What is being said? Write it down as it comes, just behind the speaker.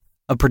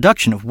a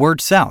production of Word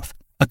South,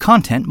 a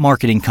content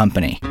marketing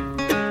company.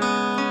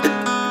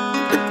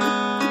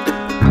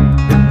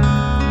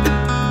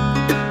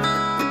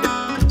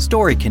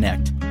 Story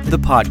Connect, the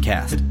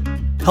podcast,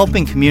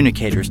 helping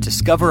communicators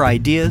discover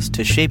ideas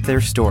to shape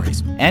their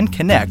stories and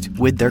connect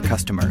with their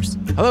customers.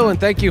 Hello, and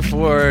thank you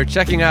for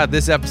checking out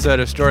this episode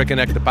of Story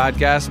Connect, the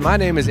podcast. My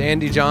name is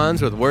Andy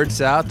Johns with Word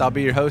South. I'll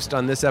be your host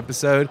on this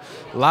episode,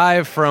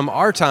 live from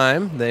our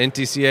time, the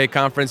NTCA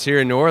conference here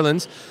in New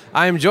Orleans.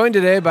 I am joined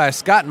today by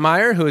Scott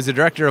Meyer, who is the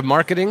Director of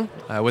Marketing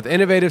with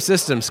Innovative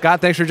Systems. Scott,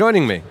 thanks for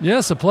joining me.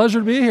 Yes, a pleasure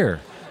to be here.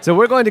 So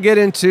we're going to get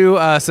into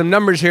some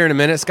numbers here in a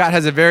minute. Scott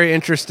has a very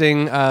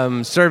interesting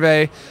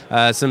survey,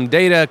 some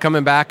data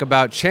coming back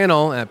about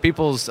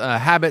people's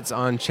habits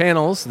on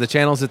channels, the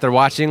channels that they're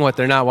watching, what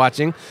they're not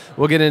watching.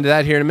 We'll get into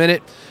that here in a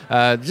minute.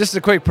 Just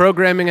a quick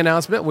programming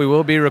announcement. We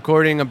will be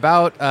recording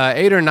about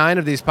 8 or 9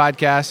 of these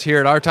podcasts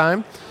here at our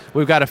time.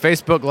 We've got a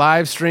Facebook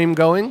live stream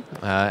going,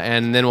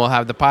 and then we'll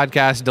have the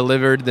podcast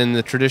delivered in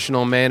the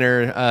traditional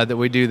manner that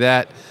we do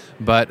that.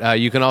 But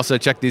you can also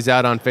check these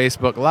out on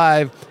Facebook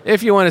Live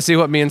if you want to see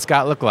what me and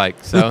Scott look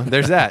like. So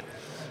there's that.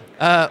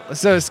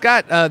 So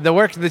Scott, the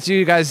work that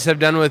you guys have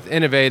done with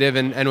Innovative,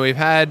 and we've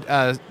had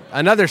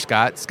another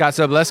Scott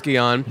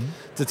Sobleski on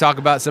to talk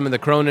about some of the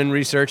Cronin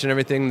research and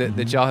everything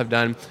that y'all have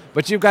done.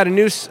 But you've got a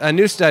new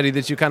study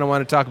that you kind of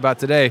want to talk about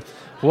today.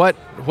 What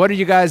are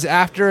you guys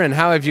after, and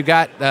how have you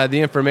got the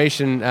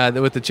information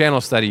with the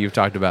channel study you've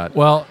talked about?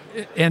 Well,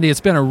 Andy,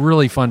 it's been a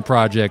really fun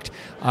project.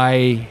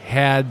 I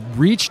had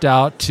reached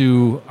out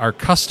to our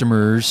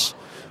customers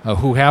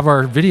who have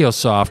our video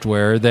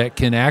software that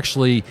can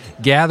actually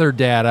gather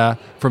data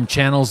from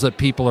channels that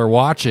people are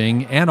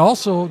watching and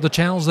also the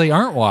channels they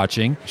aren't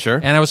watching. Sure.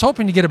 And I was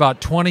hoping to get about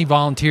 20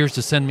 volunteers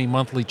to send me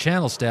monthly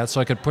channel stats so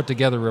I could put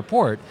together a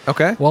report.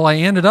 Okay. Well, I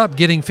ended up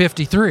getting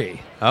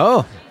 53.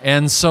 Oh.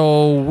 And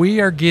so we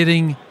are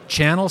getting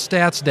channel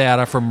stats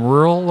data from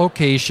rural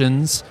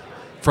locations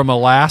from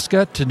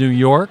Alaska to New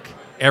York,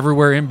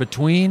 everywhere in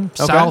between,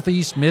 okay.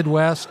 Southeast,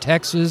 Midwest,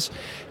 Texas,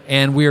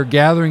 and we are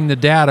gathering the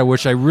data,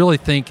 which I really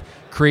think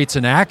creates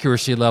an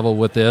accuracy level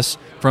with this,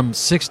 from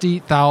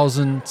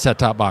 60,000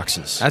 set-top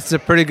boxes. That's a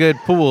pretty good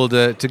pool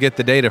to get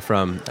the data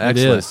from.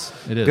 Excellent.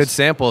 It is. Good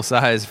sample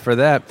size for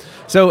that.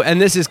 So,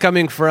 and this is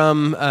coming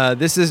from,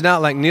 this is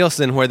not like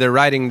Nielsen where they're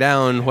writing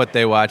down what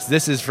they watch.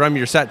 This is from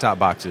your set-top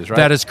boxes, right?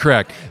 That is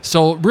correct.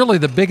 So really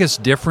the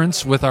biggest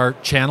difference with our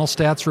channel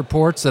stats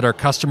reports that our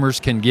customers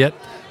can get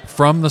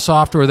from the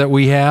software that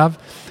we have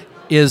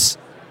is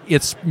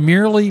it's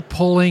merely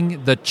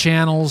pulling the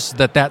channels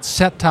that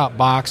set-top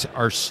box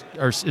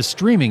is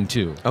streaming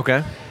to.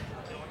 Okay.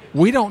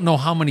 We don't know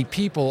how many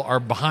people are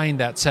behind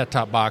that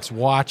set-top box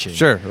watching.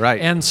 Sure,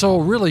 right. And so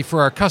really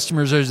for our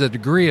customers, there's a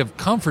degree of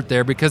comfort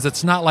there because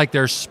it's not like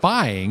they're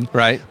spying.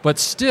 Right. But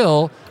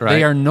still, right.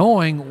 They are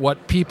knowing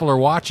what people are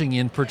watching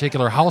in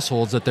particular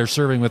households that they're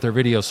serving with their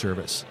video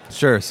service.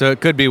 Sure. So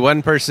it could be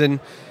one person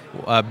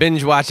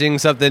binge watching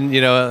something,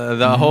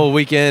 the whole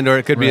weekend, or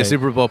it could be a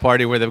Super Bowl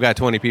party where they've got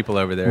 20 people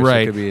over there. Right. So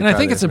it could be and I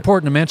think it's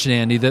important to mention,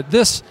 Andy, that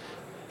this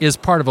is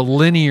part of a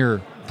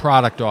linear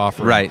product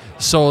offering. Right.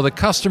 So the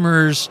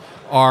customers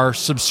are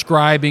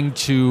subscribing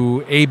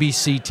to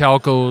ABC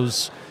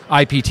Telco's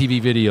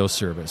IPTV video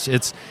service.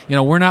 It's,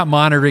 we're not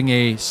monitoring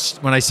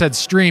when I said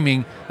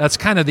streaming, that's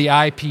kind of the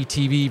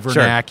IPTV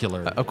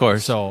vernacular. Sure. Of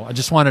course. So I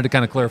just wanted to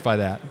kind of clarify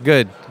that.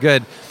 Good.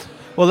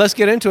 Well, let's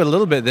get into it a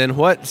little bit then.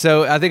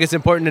 So I think it's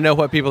important to know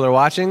what people are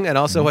watching and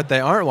also what they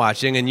aren't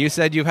watching. And you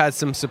said you've had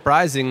some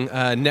surprising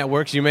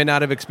networks you may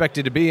not have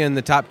expected to be in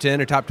the top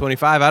 10 or top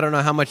 25. I don't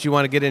know how much you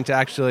want to get into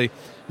actually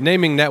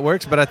naming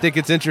networks, but I think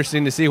it's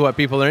interesting to see what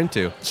people are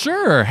into.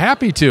 Sure,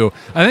 happy to.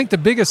 I think the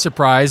biggest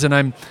surprise, and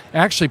I'm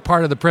actually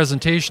part of the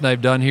presentation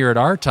I've done here at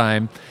our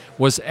time,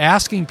 was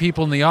asking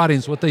people in the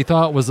audience what they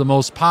thought was the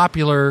most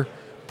popular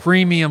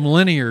premium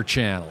linear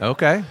channel.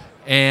 Okay.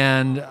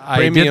 And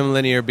premium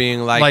linear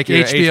being like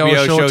HBO,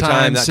 Showtime,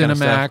 that Cinemax, kind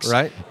of stuff,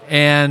 right?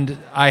 And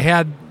I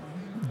had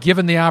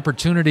given the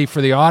opportunity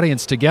for the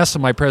audience to guess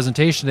on my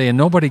presentation today, and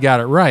nobody got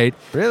it right.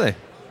 Really?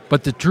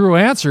 But the true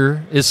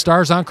answer is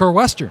Starz Encore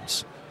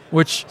Westerns,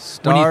 which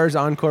Starz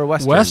Encore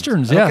Westerns.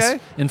 Westerns, yes.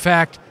 Okay. In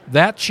fact,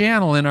 that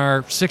channel in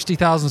our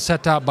 60,000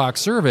 set-top box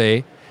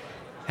survey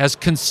has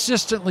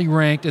consistently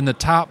ranked in the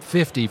top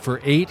 50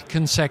 for 8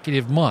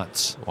 consecutive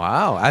months.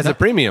 Wow, as a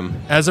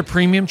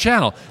premium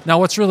channel. Now,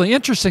 what's really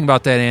interesting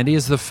about that, Andy,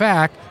 is the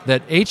fact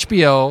that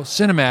HBO,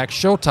 Cinemax,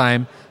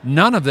 Showtime,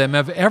 none of them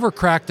have ever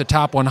cracked the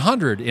top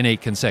 100 in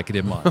 8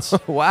 consecutive months.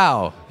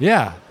 Wow.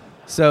 Yeah.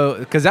 So,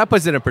 because that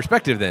puts it in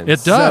perspective then.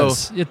 It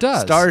does. So it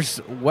does.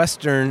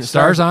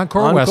 Starz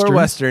Encore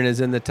Western is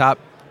in the top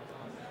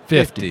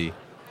 50.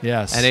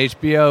 Yes. And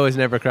HBO has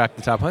never cracked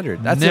the top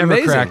 100. That's never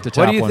amazing. Cracked the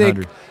top 100. What do you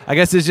think? I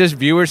guess it's just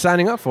viewers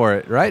signing up for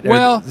it, right?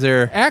 Well,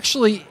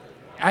 actually,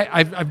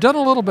 I've done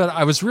a little bit.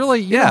 I was really,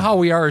 you know how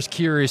we are as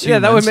curious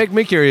humans. Yeah, that would make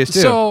me curious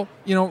too. So,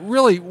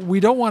 really, we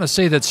don't want to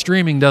say that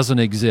streaming doesn't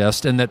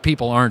exist and that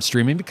people aren't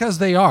streaming, because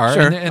they are.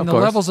 Sure, and the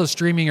levels of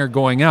streaming are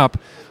going up.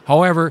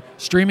 However,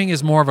 streaming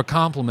is more of a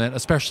complement,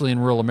 especially in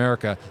rural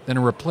America, than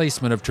a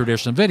replacement of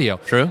traditional video.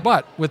 True.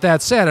 But with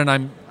that said,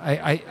 and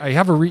I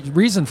have a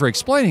reason for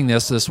explaining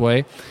this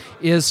way,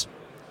 is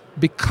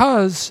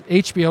because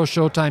HBO,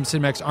 Showtime,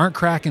 Cinemax aren't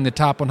cracking the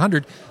top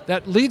 100,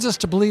 that leads us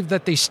to believe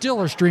that they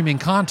still are streaming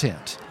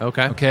content.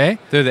 Okay?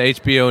 Through the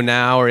HBO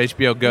Now or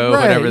HBO Go,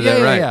 Right,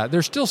 whatever. Yeah.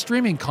 They're still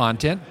streaming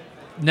content,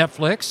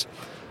 Netflix.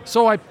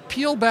 So I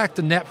peeled back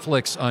the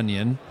Netflix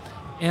onion,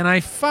 and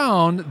I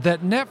found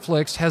that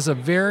Netflix has a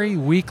very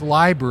weak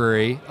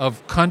library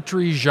of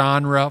country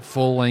genre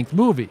full-length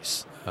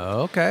movies.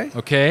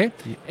 Okay?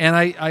 And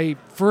I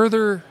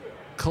further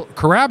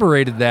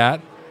corroborated that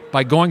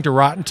by going to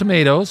Rotten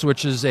Tomatoes,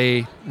 which is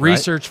a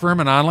research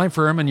firm, an online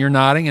firm, and you're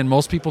nodding, and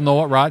most people know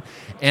what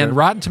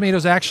Rotten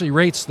Tomatoes actually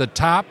rates the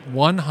top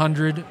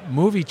 100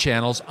 movie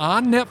channels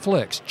on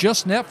Netflix,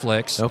 just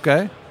Netflix.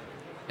 Okay.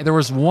 And there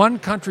was one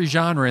country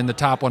genre in the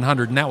top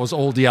 100, and that was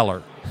Old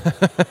Yeller.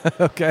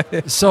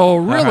 Okay. So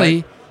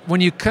really,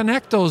 when you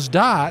connect those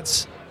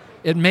dots,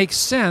 it makes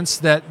sense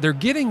that they're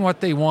getting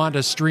what they want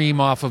to stream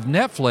off of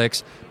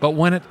Netflix, but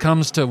when it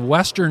comes to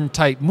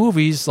Western-type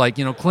movies like,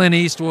 Clint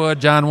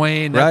Eastwood, John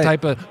Wayne, that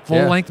type of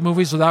full-length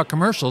movies without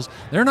commercials,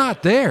 they're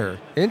not there.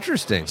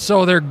 Interesting.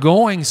 So they're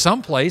going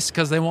someplace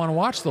because they want to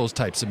watch those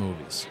types of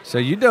movies. So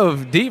you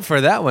dove deep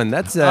for that one.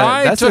 That's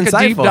I took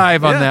insightful. a deep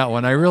dive on that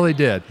one. I really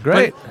did.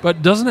 Great.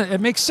 But doesn't it?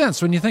 It makes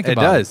sense when you think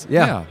about it. It does,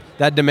 yeah.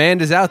 That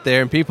demand is out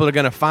there, and people are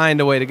going to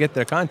find a way to get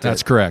their content.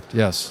 That's correct,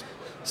 yes.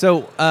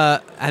 So,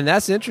 and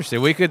that's interesting.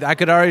 I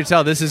could already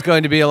tell this is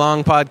going to be a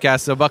long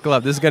podcast, so buckle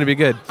up. This is going to be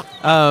good.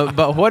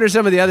 But what are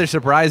some of the other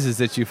surprises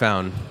that you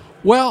found?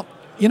 Well,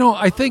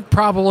 I think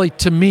probably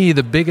to me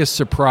the biggest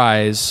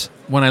surprise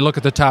when I look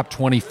at the top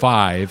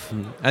 25.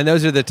 And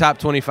those are the top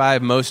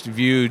 25 most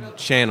viewed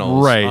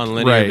channels on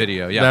linear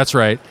video. Yeah, that's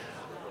right.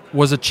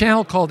 Was a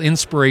channel called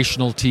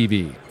Inspirational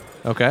TV.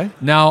 Okay.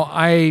 Now,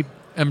 I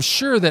am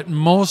sure that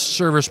most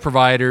service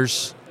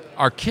providers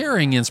are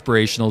carrying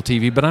Inspirational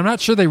TV, but I'm not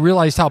sure they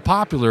realized how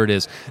popular it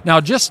is.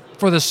 Now, just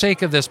for the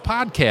sake of this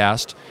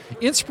podcast,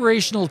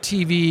 Inspirational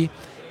TV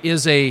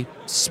is a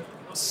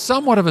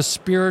somewhat of a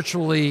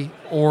spiritually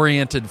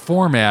oriented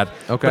format,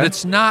 but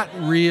it's not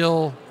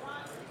real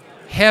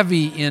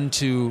heavy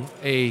into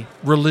a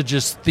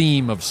religious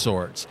theme of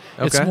sorts.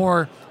 It's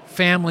more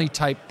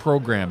family-type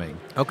programming.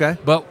 Okay.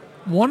 But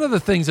one of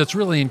the things that's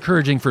really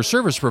encouraging for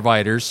service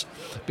providers,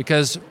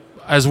 because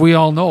as we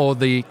all know,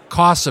 the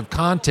cost of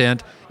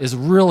content is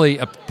really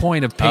a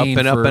point of pain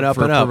for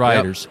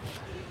providers.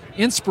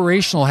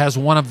 Inspirational has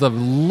one of the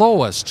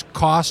lowest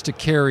cost to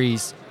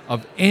carries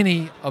of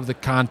any of the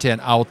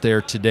content out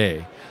there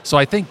today. So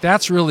I think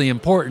that's really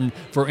important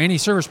for any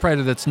service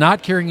provider that's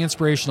not carrying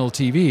Inspirational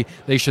TV.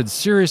 They should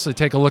seriously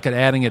take a look at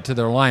adding it to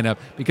their lineup,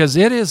 because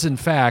it is, in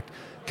fact,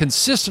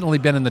 consistently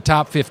been in the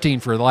top 15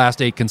 for the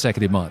last 8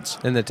 consecutive months.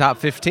 In the top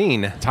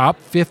 15? Top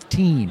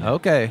 15.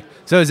 Okay.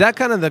 So is that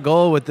kind of the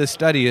goal with this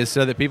study, is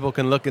so that people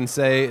can look and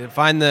say,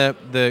 find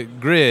the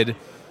grid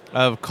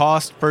of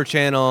cost per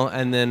channel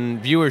and then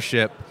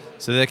viewership,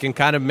 so they can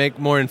kind of make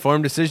more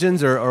informed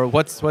decisions, or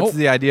what's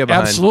the idea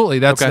behind? Absolutely.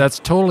 That's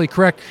totally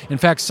correct. In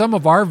fact, some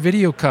of our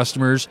video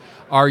customers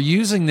are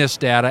using this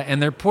data, and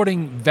they're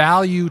putting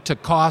value to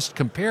cost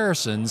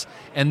comparisons,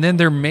 and then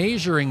they're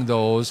measuring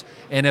those,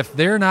 and if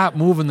they're not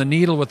moving the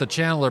needle with the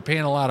channel they're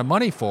paying a lot of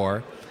money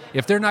for,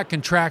 if they're not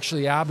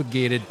contractually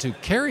obligated to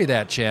carry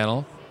that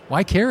channel,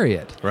 why carry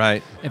it?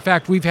 Right. In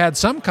fact, we've had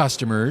some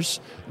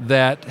customers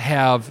that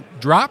have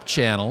dropped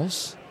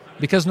channels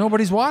because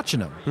nobody's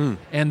watching them.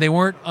 And they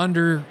weren't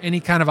under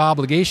any kind of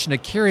obligation to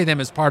carry them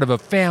as part of a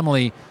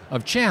family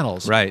of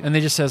channels. Right. And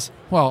they just says,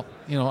 well,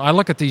 I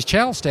look at these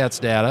channel stats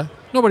data,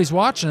 nobody's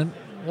watching it,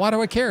 why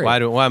do I carry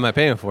it? Why am I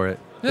paying for it?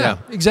 Yeah,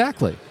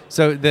 exactly.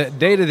 So the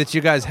data that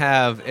you guys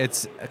have,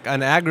 it's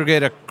an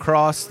aggregate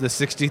across the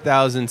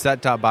 60,000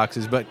 set-top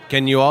boxes, but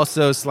can you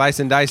also slice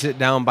and dice it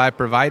down by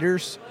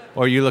providers?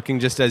 Or are you looking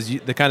just as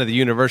the kind of the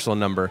universal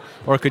number?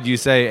 Or could you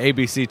say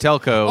ABC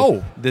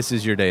Telco, this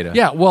is your data?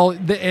 Yeah, well,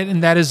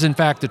 and that is in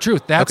fact the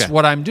truth. That's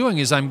what I'm doing,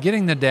 is I'm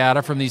getting the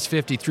data from these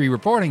 53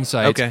 reporting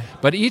sites,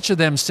 but each of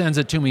them sends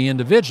it to me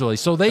individually,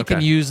 so they can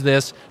use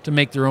this to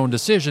make their own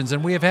decisions.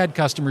 And we have had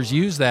customers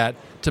use that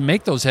to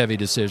make those heavy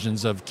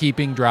decisions of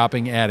keeping,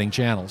 dropping, adding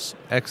channels.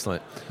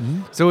 Excellent.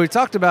 So we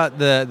talked about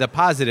the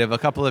positive, a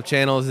couple of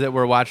channels that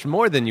were watched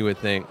more than you would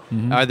think.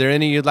 Are there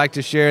any you'd like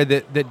to share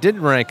that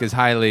didn't rank as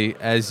highly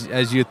as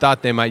you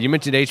thought they might? You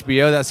mentioned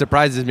HBO. That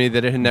surprises me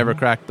that it had never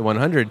cracked the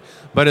 100.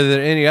 But are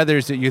there any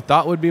others that you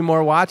thought would be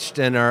more watched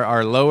and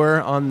are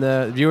lower on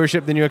the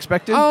viewership than you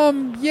expected?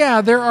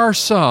 Yeah, there are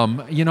some,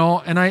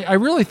 and I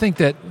really think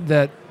that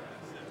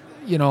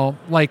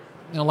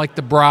like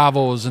the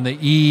Bravos and the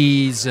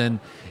E's and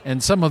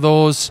some of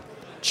those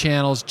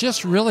channels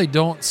just really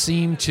don't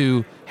seem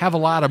to have a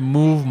lot of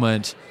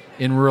movement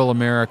in rural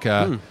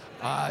America.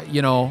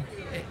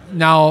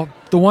 Now,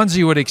 the ones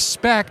you would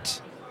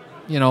expect,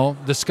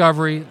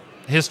 Discovery,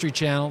 History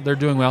Channel, they're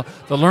doing well.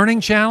 The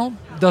Learning Channel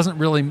doesn't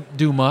really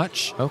do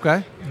much.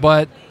 Okay.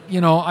 But,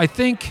 I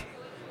think,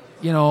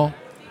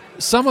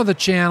 some of the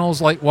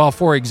channels,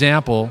 for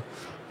example,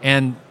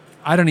 and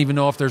I don't even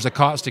know if there's a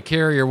cost to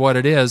carry or what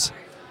it is,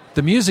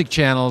 the music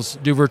channels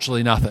do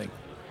virtually nothing.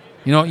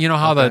 You know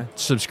how the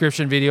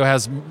subscription video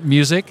has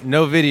music?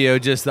 No video,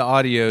 just the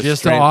audio.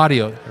 Just the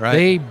audio. Right.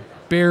 They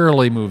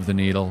barely move the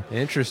needle.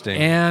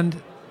 Interesting.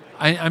 And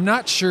I'm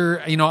not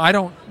sure, I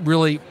don't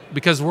really,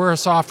 because we're a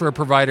software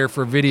provider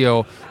for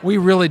video, we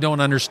really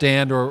don't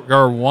understand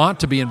or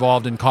want to be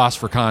involved in cost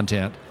for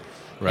content.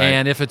 Right.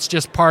 And if it's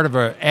just part of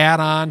an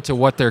add-on to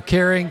what they're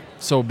carrying,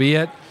 so be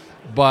it.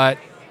 But,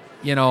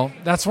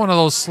 that's one of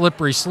those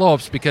slippery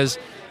slopes, because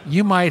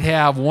you might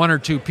have one or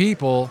two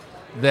people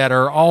that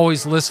are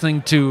always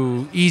listening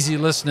to easy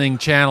listening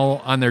channel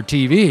on their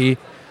TV.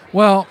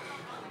 Well,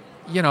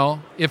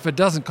 if it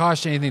doesn't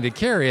cost you anything to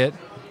carry it,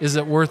 is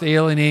it worth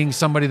alienating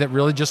somebody that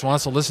really just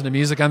wants to listen to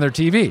music on their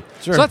TV?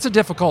 Sure. So that's a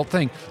difficult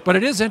thing. But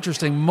it is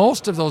interesting.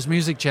 Most of those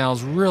music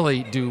channels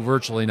really do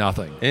virtually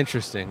nothing.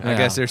 Interesting. Yeah. I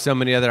guess there's so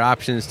many other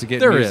options to get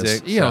There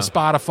music. is.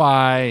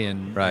 Spotify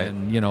and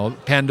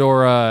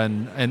Pandora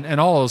and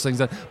all those things.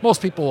 That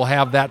most people will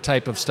have that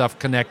type of stuff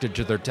connected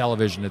to their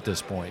television at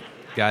this point.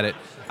 Got it.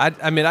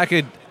 I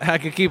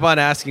could keep on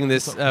asking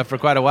this for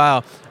quite a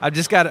while. I've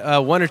just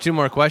got one or two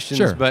more questions.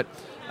 Sure. But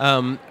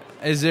are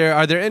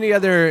there any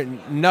other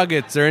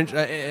nuggets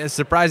or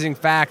surprising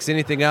facts?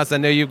 Anything else? I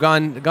know you've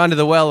gone to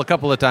the well a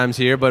couple of times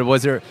here, but were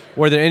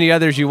there any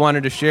others you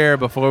wanted to share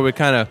before we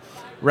kind of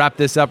wrap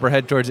this up or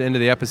head towards the end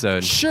of the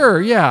episode?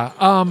 Sure. Yeah.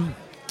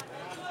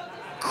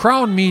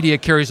 Crown Media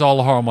carries all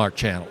the Hallmark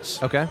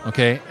channels.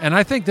 Okay. And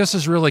I think this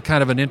is really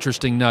kind of an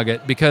interesting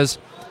nugget, because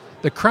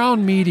the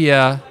Crown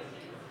Media,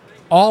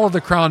 all of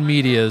the Crown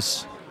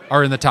Medias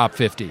are in the top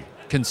 50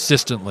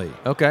 consistently.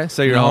 Okay,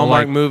 so your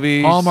Hallmark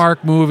movies.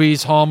 Hallmark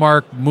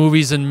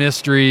movies and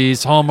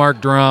mysteries,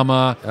 Hallmark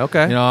drama.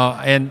 Okay.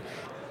 And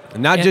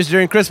not just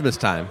during Christmas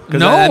time.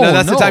 No, I know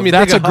that's the time you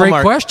think of That's a great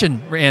Hallmark.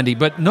 question, Randy.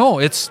 But no,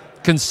 it's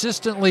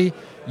consistently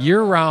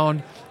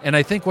year-round. And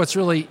I think what's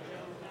really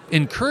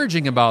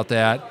encouraging about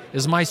that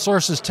is my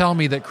sources tell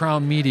me that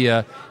Crown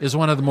Media is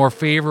one of the more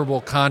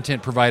favorable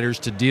content providers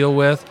to deal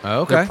with.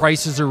 Okay. Their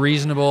prices are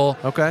reasonable.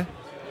 Okay.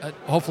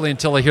 Hopefully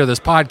until they hear this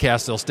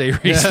podcast, they'll stay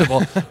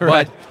reasonable.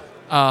 Right.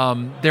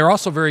 But they're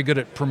also very good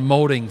at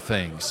promoting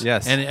things.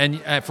 Yes.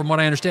 And from what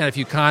I understand, if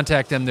you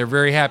contact them, they're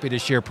very happy to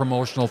share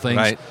promotional things.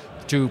 Right.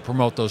 To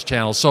promote those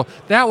channels. So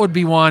that would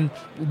be one.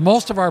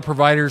 Most of our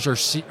providers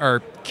are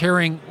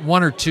carrying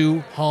one or two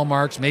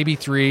Hallmarks, maybe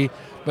three,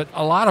 but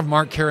a lot of them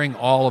aren't carrying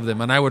all of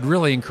them. And I would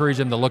really encourage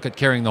them to look at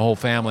carrying the whole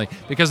family,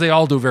 because they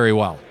all do very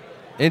well.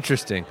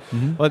 Interesting.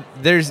 Mm-hmm. Well,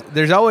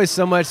 there's always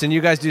so much, and you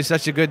guys do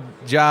such a good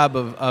job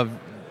of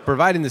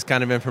providing this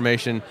kind of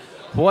information.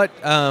 What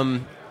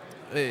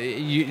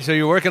so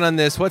you're working on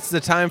this. What's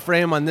the time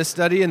frame on this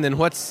study, and then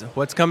what's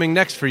coming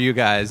next for you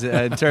guys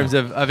in terms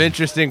of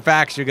interesting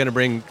facts you're going to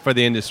bring for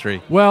the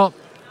industry? Well,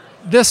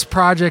 this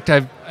project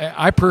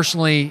I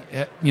personally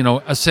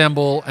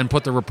assemble and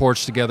put the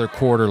reports together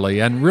quarterly,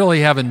 and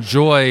really have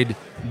enjoyed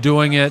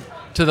doing it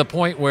to the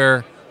point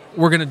where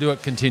we're going to do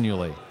it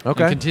continually.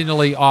 Okay. And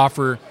continually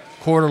offer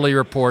quarterly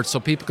reports so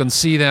people can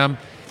see them.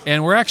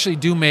 And we actually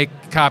do make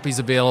copies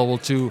available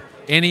to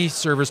any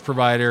service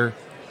provider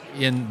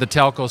in the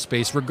telco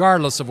space,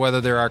 regardless of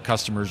whether they're our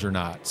customers or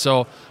not.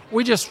 So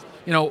we just,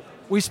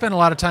 we spend a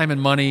lot of time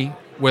and money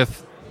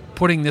with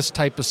putting this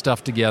type of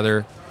stuff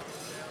together,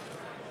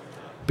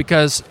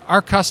 because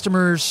our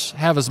customers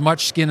have as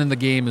much skin in the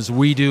game as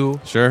we do.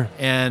 Sure.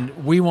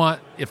 And we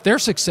want, if they're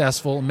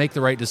successful and make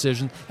the right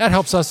decision, that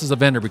helps us as a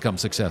vendor become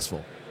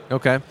successful.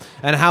 Okay.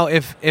 And how,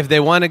 if they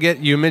want to get,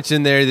 you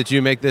mentioned there that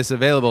you make this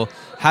available,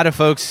 how do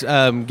folks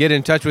get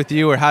in touch with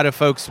you, or how do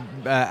folks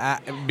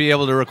be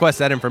able to request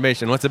that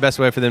information? What's the best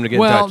way for them to get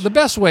in touch? Well, the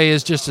best way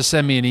is just to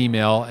send me an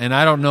email, and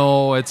I don't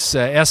know, it's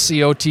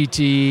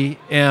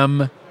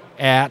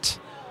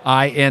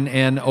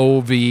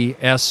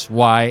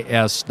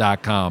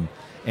SCOTTM@INNOVSYS.com.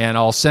 And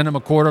I'll send them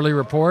a quarterly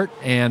report,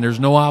 and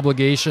there's no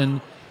obligation,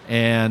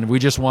 and we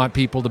just want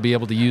people to be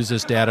able to use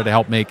this data to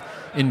help make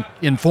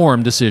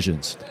informed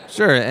decisions.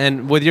 Sure,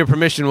 and with your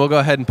permission, we'll go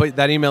ahead and put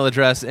that email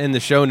address in the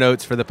show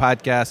notes for the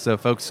podcast, so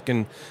folks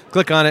can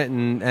click on it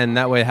and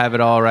that way have it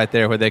all right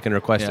there where they can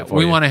request it for you.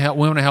 We want to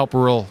help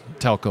rural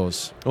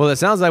telcos. Well, it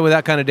sounds like with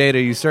that kind of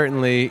data, you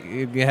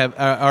certainly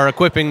are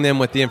equipping them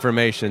with the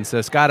information.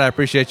 So, Scott, I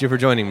appreciate you for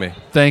joining me.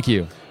 Thank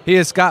you. He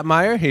is Scott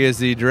Meyer. He is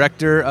the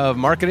Director of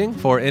Marketing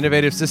for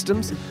Innovative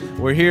Systems.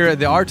 We're here at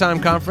the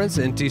Our-Time Conference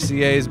in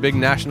TCA's big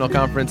national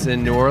conference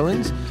in New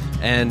Orleans.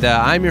 And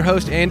I'm your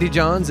host, Andy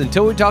Johns.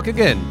 Until we talk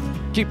again,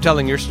 keep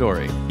telling your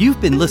story.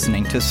 You've been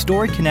listening to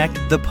Story Connect,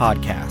 the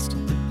podcast,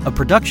 a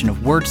production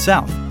of Word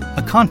South,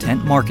 a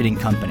content marketing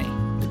company.